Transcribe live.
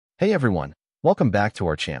Hey everyone, welcome back to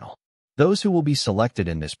our channel. Those who will be selected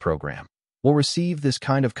in this program will receive this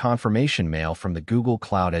kind of confirmation mail from the Google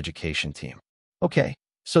Cloud Education team. Okay,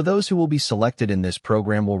 so those who will be selected in this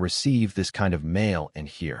program will receive this kind of mail and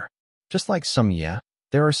here. Just like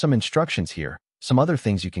there are some instructions here, some other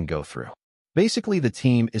things you can go through. Basically, the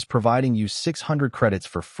team is providing you 600 credits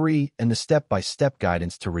for free and the step-by-step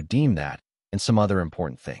guidance to redeem that and some other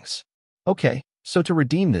important things. Okay, so to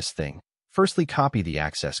redeem this thing, firstly copy the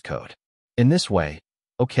access code. In this way,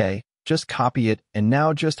 just copy it and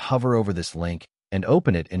now just hover over this link and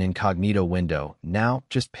open it in incognito window. Now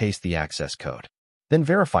just paste the access code. Then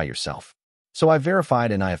verify yourself. So I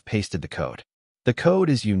verified and I have pasted the code. The code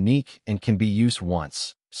is unique and can be used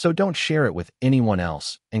once, so don't share it with anyone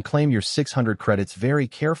else and claim your 600 credits very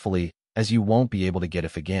carefully as you won't be able to get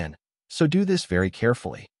it again. So do this very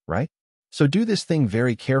carefully, right? So do this thing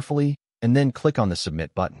very carefully and then click on the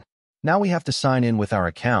submit button. Now we have to sign in with our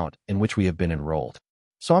account in which we have been enrolled.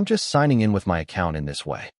 So I'm just signing in with my account in this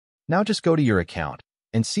way. Now just go to your account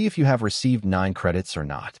and see if you have received 9 credits or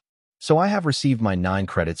not. So I have received my 9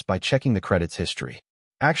 credits by checking the credits history.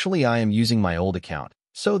 Actually, I am using my old account,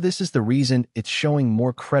 so this is the reason it's showing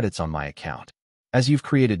more credits on my account. As you've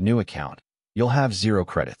created new account, you'll have 0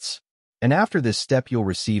 credits. And after this step, you'll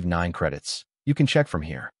receive 9 credits. You can check from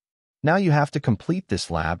here. Now you have to complete this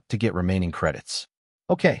lab to get remaining credits.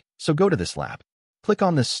 Okay, so go to this lab. Click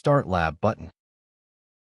on the Start Lab button.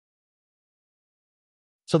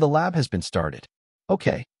 So the lab has been started.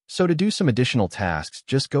 Okay, so to do some additional tasks,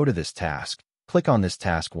 just go to this task. Click on this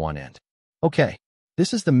task 1 and. Okay,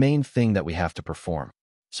 this is the main thing that we have to perform.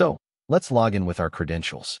 So let's log in with our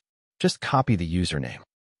credentials. Just copy the username.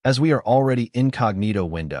 As we are already incognito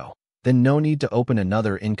window, then no need to open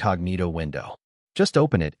another incognito window. Just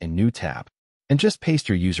open it in new tab and just paste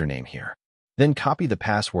your username here. Then copy the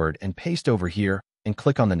password and paste over here and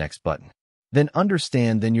click on the next button. Then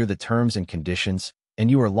you're the terms and conditions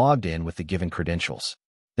and you are logged in with the given credentials.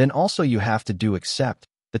 Then also you have to do accept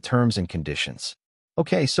the terms and conditions.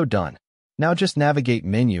 Okay, so done. Now just navigate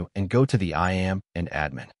menu and go to the I am and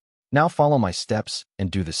admin. Now follow my steps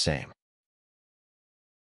and do the same.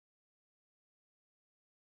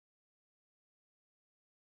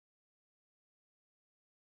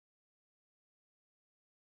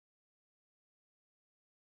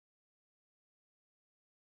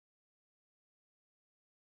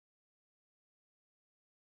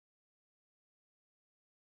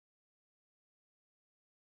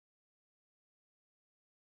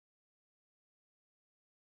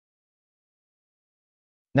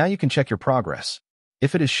 Now you can check your progress.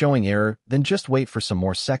 If it is showing error, then just wait for some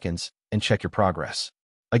more seconds and check your progress.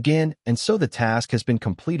 Again, and so the task has been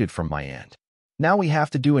completed from my end. Now we have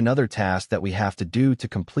to do another task that we have to do to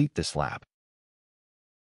complete this lab.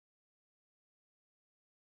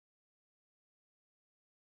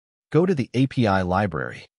 Go to the API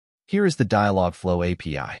library. Here is the Dialogflow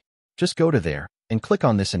API. Just go to there and click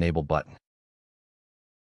on this Enable button.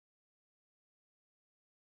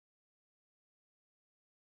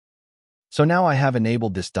 So now I have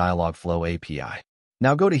enabled this Dialogflow API.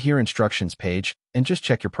 Now go to here Instructions page and just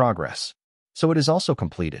check your progress. So it is also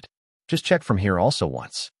completed. Just check from here also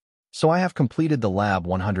once. So I have completed the lab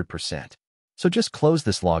 100%. So just close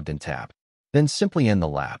this logged in tab. Then simply end the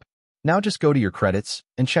lab. Now just go to your credits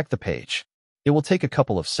and check the page. It will take a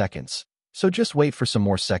couple of seconds. So just wait for some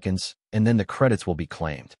more seconds and then the credits will be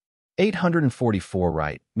claimed. 844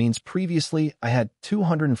 right means previously I had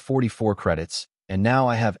 244 credits. And now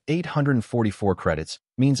I have 844 credits,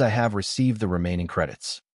 means I have received the remaining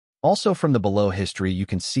credits. Also from the below history, you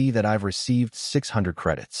can see that I've received 600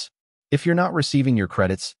 credits. If you're not receiving your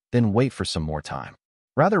credits, then wait for some more time.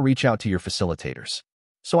 Rather reach out to your facilitators.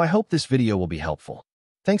 So I hope this video will be helpful.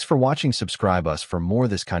 Thanks for watching. Subscribe us for more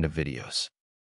this kind of videos.